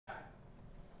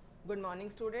Good morning,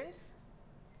 students.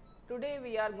 Today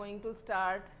we are going to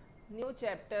start new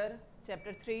chapter,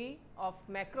 chapter 3 of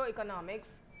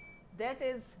macroeconomics, that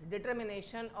is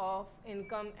determination of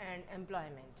income and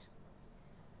employment.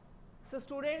 So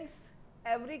students,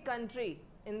 every country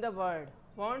in the world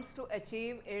wants to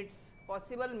achieve its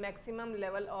possible maximum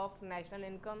level of national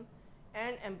income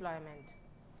and employment.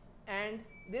 And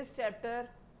this chapter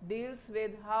deals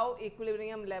with how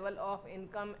equilibrium level of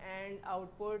income and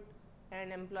output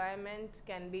and employment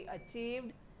can be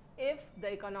achieved if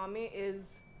the economy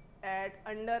is at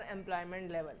underemployment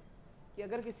level. कि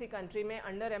अगर किसी country में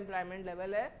under employment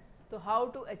level है तो how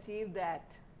to achieve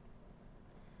that.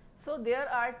 So there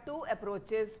are two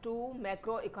approaches to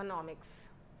macroeconomics.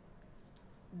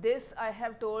 This I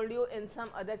have told you in some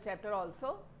other chapter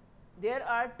also. There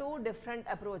are two different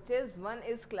approaches. One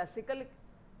is classical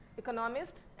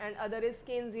economist and other is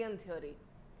Keynesian theory.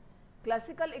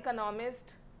 Classical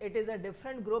economist, it is a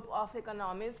different group of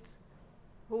economists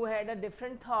who had a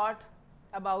different thought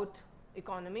about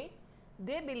economy.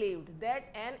 They believed that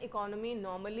an economy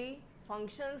normally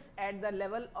functions at the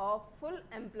level of full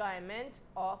employment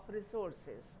of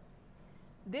resources.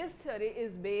 This theory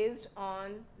is based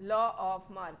on law of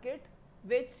market,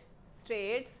 which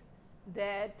states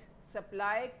that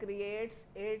supply creates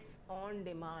its own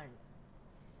demand.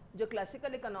 जो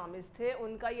classical economist थे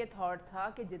उनका ये thought था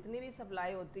कि जितनी भी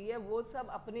supply होती है वो सब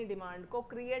अपनी डिमांड को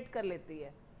क्रिएट कर लेती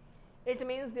है. It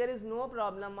means there is no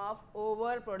problem of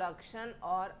over production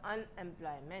और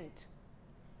unemployment.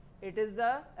 It is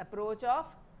the approach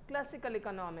of classical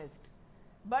economist.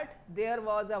 But there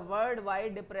was a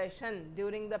worldwide depression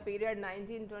during the period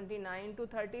 1929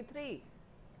 to 33,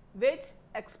 which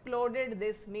exploded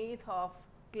this myth of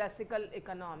classical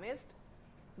economists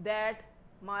that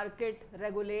market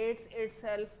regulates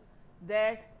itself,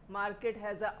 that market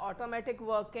has an automatic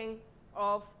working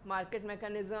of market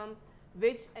mechanism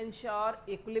which ensure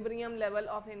equilibrium level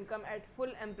of income at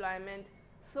full employment.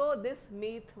 So this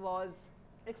myth was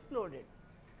exploded.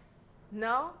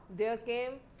 Now there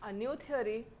came a new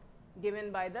theory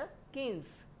given by the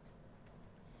Keynes.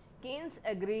 Keynes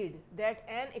agreed that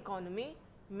an economy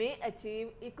may achieve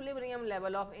equilibrium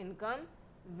level of income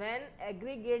when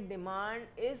aggregate demand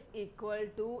is equal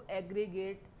to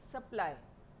aggregate supply.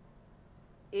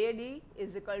 AD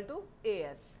is equal to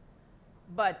AS.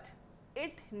 But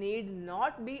it need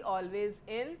not be always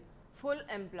in full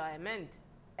employment,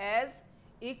 as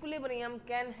equilibrium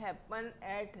can happen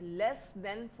at less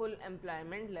than full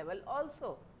employment level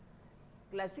also.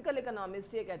 Classical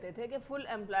economist ये कहते थे कि full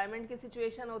employment की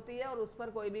situation होती है और उस पर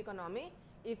कोई भी इकोनॉमी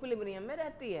इक्विलिब्रियम में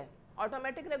रहती है,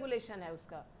 ऑटोमेटिक रेगुलेशन है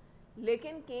उसका.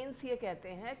 लेकिन केन्स ये कहते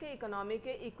हैं कि इकोनॉमी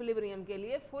के इक्विलिब्रियम के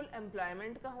लिए फुल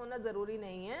एम्प्लॉयमेंट का होना ज़रूरी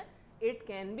नहीं है. It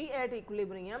can be at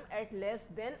equilibrium at less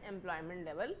than employment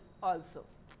level also.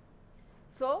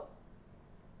 So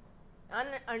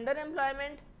under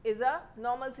employment is a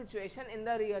normal situation in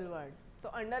the real world. तो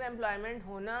अंडर एम्प्लॉयमेंट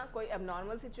होना कोई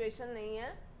एबनॉर्मल सिचुएशन नहीं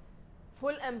है.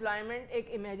 फुल एम्प्लॉयमेंट एक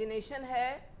इमेजिनेशन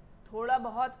है. थोड़ा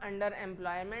बहुत अंडर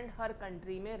एम्प्लॉयमेंट हर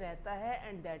country में रहता है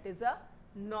and that is a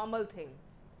normal thing.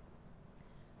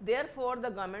 Therefore the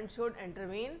government should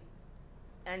intervene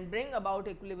and bring about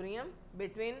equilibrium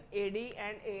between AD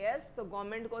and as. तो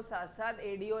गवर्नमेंट को साथ साथ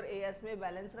एडी और एएस में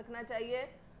बैलेंस रखना चाहिए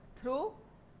through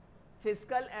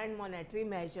physical and monetary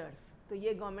measures. तो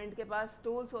ये गवर्नमेंट के पास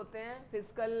टूल्स होते हैं,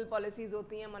 फिजिकल पॉलिसीज़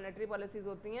होती हैं, मॉनेटरी पॉलिसीज़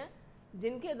होती हैं,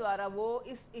 जिनके द्वारा वो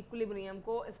इस इक्विलिब्रियम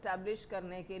को इस्टेब्लिश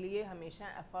करने के लिए हमेशा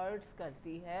एफर्ट्स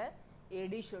करती है.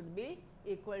 AD should be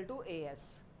equal to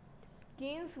as.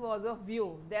 Keynes was of view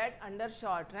that under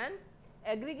short run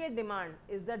aggregate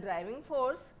demand is the driving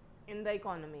force in the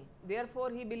economy. Therefore,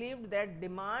 he believed that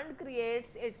demand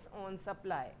creates its own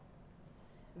supply.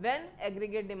 When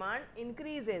aggregate demand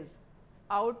increases,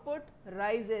 output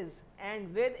rises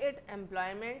and with it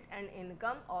employment and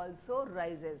income also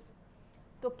rises.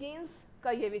 तो Keynes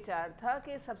का ये विचार था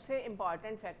कि सबसे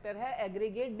important factor है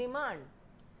aggregate demand.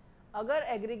 अगर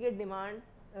aggregate demand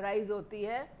rise होती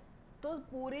है तो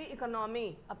पूरी इकोनॉमी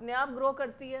अपने आप ग्रो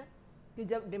करती है. कि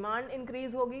जब डिमांड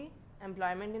इंक्रीज़ होगी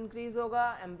एम्प्लॉयमेंट इंक्रीज़ होगा,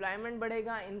 एम्प्लॉयमेंट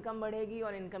बढ़ेगा, इनकम बढ़ेगी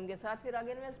और इनकम के साथ फिर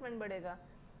आगे इन्वेस्टमेंट बढ़ेगा.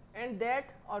 And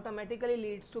that automatically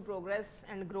leads to progress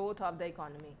and growth of the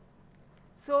economy.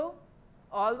 So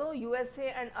although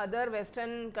USA and other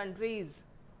western countries,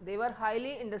 they were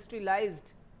highly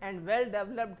industrialized and well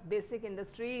developed basic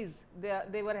industries.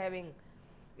 They were having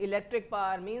electric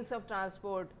power, means of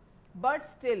transport, but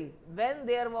still when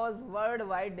there was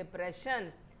worldwide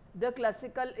depression, the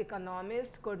classical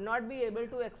economist could not be able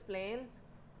to explain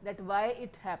that why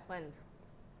it happened.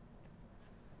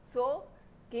 So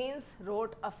Keynes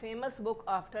wrote a famous book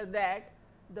after that,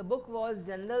 The book was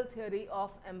General Theory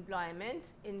of Employment,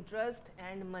 Interest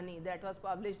and Money, that was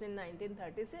published in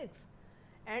 1936,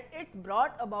 and it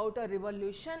brought about a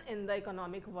revolution in the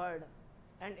economic world,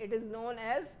 and it is known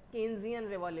as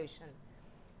Keynesian revolution.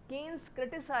 Keynes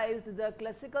criticized the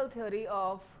classical theory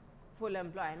of full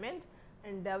employment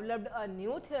and developed a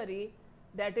new theory,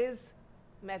 that is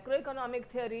macroeconomic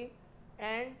theory,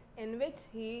 and in which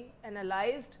he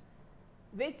analyzed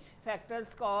which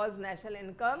factors cause national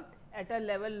income at a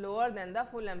level lower than the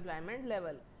full employment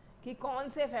level, कि कौन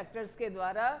से factors के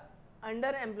द्वारा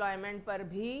under employment पर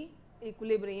भी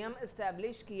equilibrium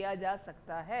establish किया जा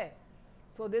सकता है.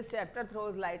 So this chapter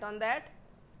throws light on that,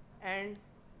 and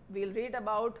we'll read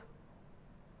about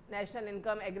national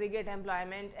income, aggregate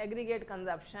employment, aggregate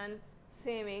consumption,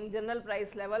 saving, general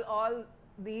price level. All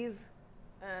these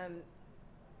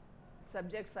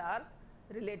subjects are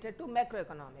related to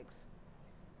macroeconomics.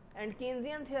 And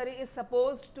Keynesian theory is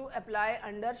supposed to apply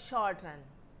under short run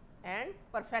and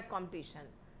perfect competition.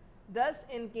 Thus,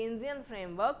 in Keynesian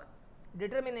framework,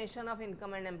 determination of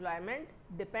income and employment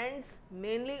depends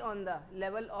mainly on the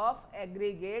level of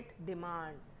aggregate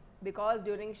demand, because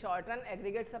during short run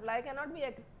aggregate supply cannot be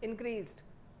increased,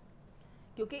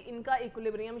 क्योंकि इनका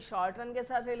equilibrium short run के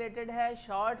साथ related है.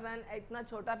 Short run इतना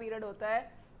छोटा period होता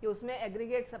है कि उसमें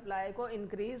एग्रीगेट सप्लाई को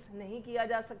इंक्रीज नहीं किया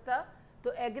जा सकता.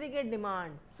 तो एग्रीगेट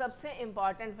डिमांड सबसे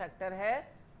इम्पॉर्टेंट फैक्टर है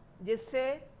जिससे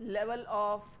level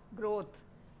of growth,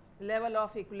 level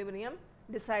of equilibrium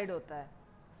decide होता है.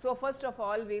 So first of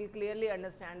all we will clearly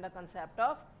understand the concept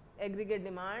of aggregate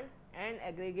demand and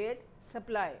aggregate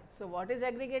supply. So what is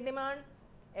aggregate demand?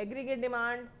 Aggregate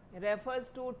demand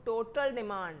refers to total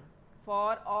demand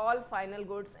for all final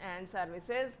goods and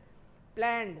services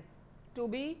planned to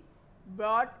be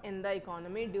brought in the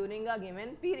economy during a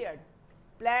given period.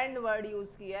 Planned word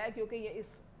use किया है क्योंकि ये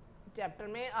इस chapter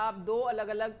में आप दो अलग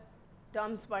अलग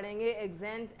टर्म्स पढ़ेंगे,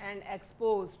 एग्जेंट एंड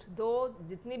एक्सपोज्ड. दो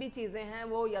जितनी भी चीज़ें हैं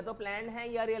वो या तो प्लान्ड हैं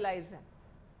या रियलाइज्ड हैं.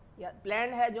 या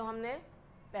प्लान्ड है जो हमने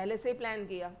पहले से ही प्लान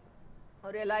किया,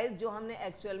 और रियलाइज जो हमने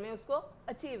एक्चुअल में उसको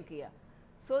अचीव किया.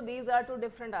 So these are to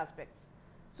different aspects.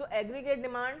 So aggregate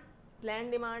demand plan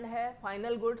demand है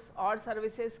फाइनल गुड्स और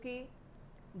सर्विसेज की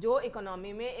जो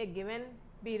इकोनॉमी में एक गिवन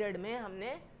पीरियड में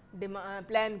हमने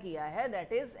प्लान किया है,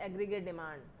 that is aggregate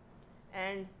demand.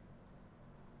 And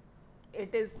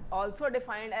it is also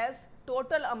defined as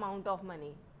total amount of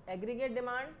money. Aggregate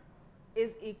demand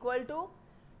is equal to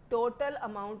total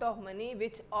amount of money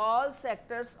which all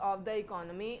sectors of the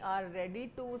economy are ready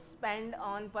to spend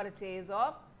on purchase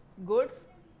of goods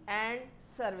and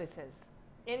services.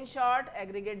 In short,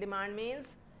 aggregate demand means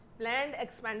planned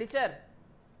expenditure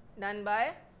done by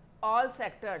all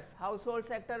sectors, household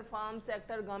sector, farm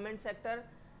sector, government sector,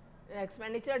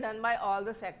 expenditure done by all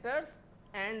the sectors,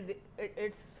 and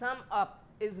its sum up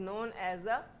is known as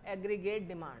the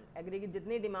aggregate demand. aggregate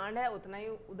जितनी demand है उतना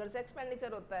ही उधर से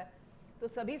expenditure होता है. तो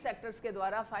सभी sectors के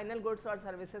द्वारा फाइनल गुड्स और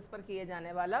सर्विसेज पर किए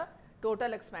जाने वाला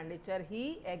टोटल एक्सपेंडिचर ही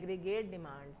एग्रीगेट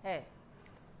डिमांड है.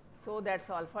 So that's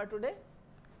all for today.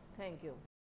 Thank you.